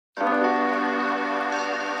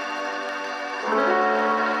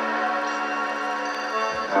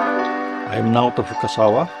I'm Naoto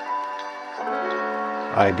Fukasawa.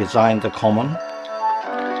 I designed the common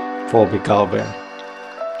for Bikabe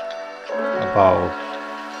about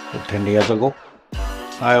 10 years ago.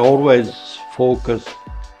 I always focus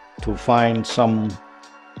to find some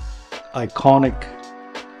iconic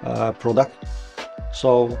product.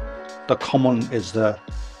 So the common is the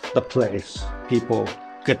place people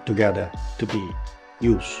get together to be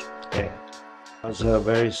used there. As a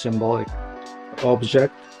very symbolic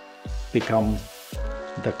object, become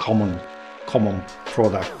the common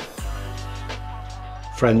product.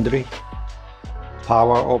 Friendly,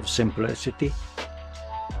 power of simplicity,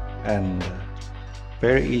 and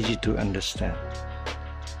very easy to understand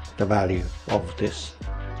the value of this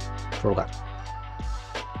product.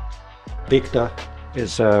 Victor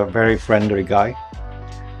is a very friendly guy.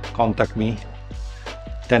 Contacted me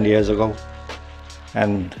 10 years ago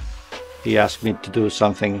and he asked me to do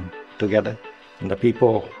something together. And the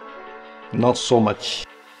people not so much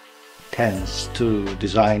tends to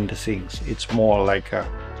design the things. It's more like a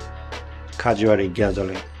casually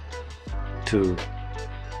gathering to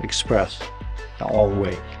express their own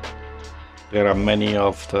way. There are many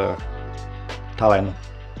of the talent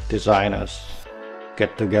designers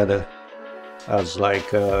get together as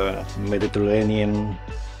like a Mediterranean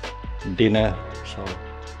dinner. So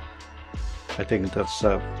I think that's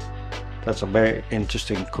a very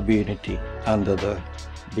interesting community under the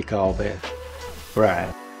Bikabe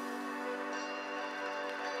brand.